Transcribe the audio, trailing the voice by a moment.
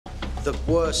The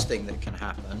worst thing that can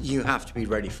happen, you have to be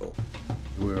ready for.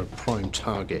 We're a prime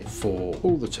target for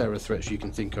all the terror threats you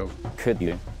can think of. Could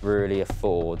you really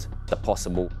afford the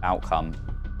possible outcome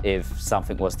if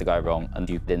something was to go wrong and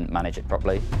you didn't manage it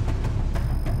properly?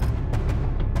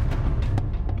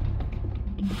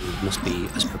 We must be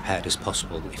as prepared as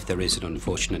possible if there is an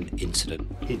unfortunate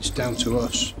incident. It's down to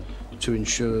us to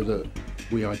ensure that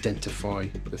we identify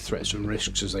the threats and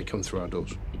risks as they come through our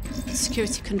doors. The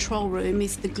security control room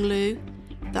is the glue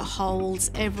that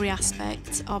holds every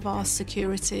aspect of our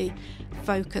security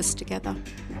focus together.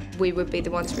 We would be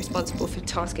the ones responsible for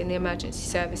tasking the emergency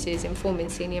services, informing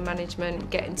senior management,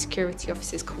 getting security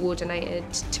officers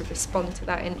coordinated to respond to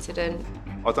that incident.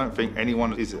 I don't think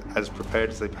anyone is as prepared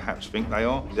as they perhaps think they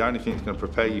are. The only thing that's going to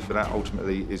prepare you for that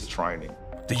ultimately is training.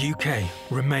 The UK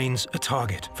remains a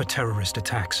target for terrorist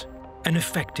attacks. An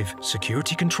effective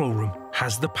security control room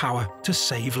has the power to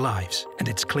save lives, and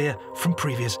it's clear from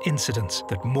previous incidents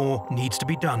that more needs to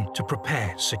be done to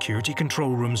prepare security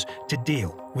control rooms to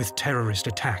deal with terrorist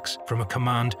attacks from a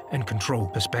command and control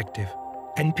perspective.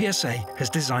 NPSA has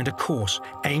designed a course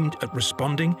aimed at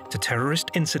responding to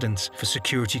terrorist incidents for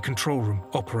security control room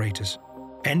operators.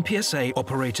 NPSA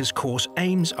operators' course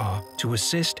aims are to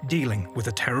assist dealing with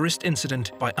a terrorist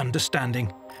incident by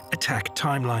understanding attack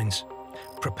timelines,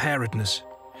 preparedness,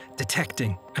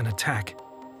 detecting an attack,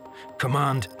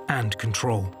 command and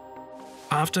control.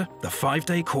 After the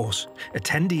 5-day course,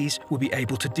 attendees will be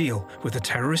able to deal with a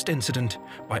terrorist incident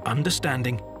by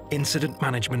understanding incident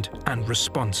management and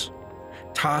response,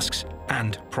 tasks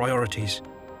and priorities,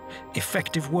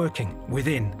 effective working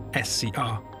within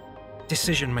SCR,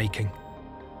 decision-making,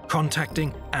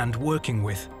 contacting and working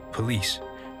with police,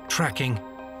 tracking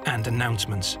and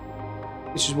announcements.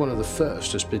 This is one of the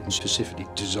first that's been specifically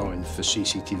designed for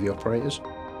CCTV operators.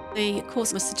 The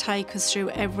course was to take us through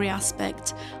every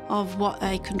aspect of what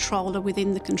a controller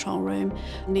within the control room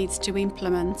needs to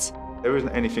implement. There isn't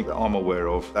anything that I'm aware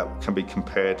of that can be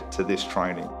compared to this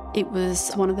training. It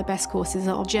was one of the best courses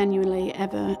that I've genuinely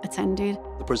ever attended.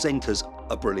 The presenters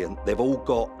are brilliant. They've all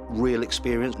got real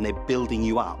experience and they're building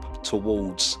you up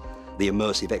towards the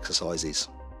immersive exercises.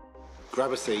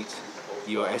 Grab a seat.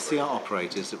 You are SCR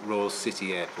operators at Royal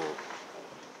City Airport.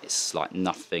 It's like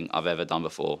nothing I've ever done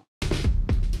before.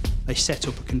 They set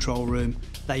up a control room.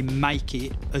 They make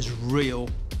it as real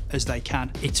as they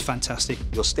can. It's fantastic.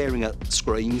 You're staring at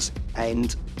screens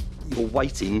and you're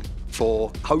waiting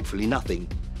for hopefully nothing,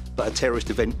 but a terrorist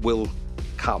event will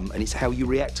come, and it's how you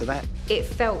react to that. It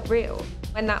felt real.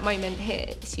 When that moment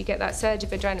hits, you get that surge of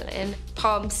adrenaline,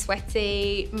 palms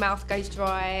sweaty, mouth goes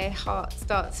dry, heart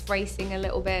starts racing a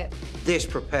little bit. This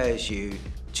prepares you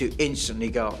to instantly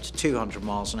go up to 200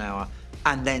 miles an hour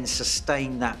and then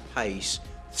sustain that pace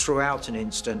throughout an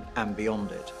instant and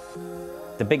beyond it.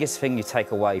 The biggest thing you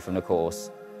take away from the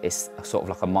course is sort of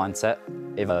like a mindset.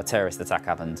 If a terrorist attack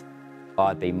happened,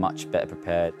 I'd be much better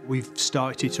prepared. We've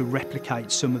started to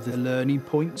replicate some of the learning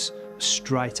points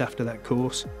straight after that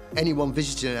course. Anyone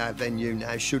visiting our venue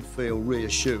now should feel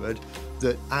reassured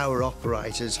that our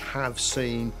operators have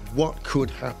seen what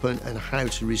could happen and how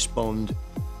to respond.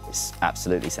 It's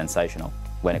absolutely sensational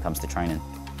when it comes to training.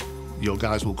 Your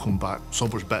guys will come back so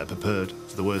much better prepared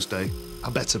for the worst day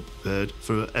and better prepared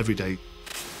for every day.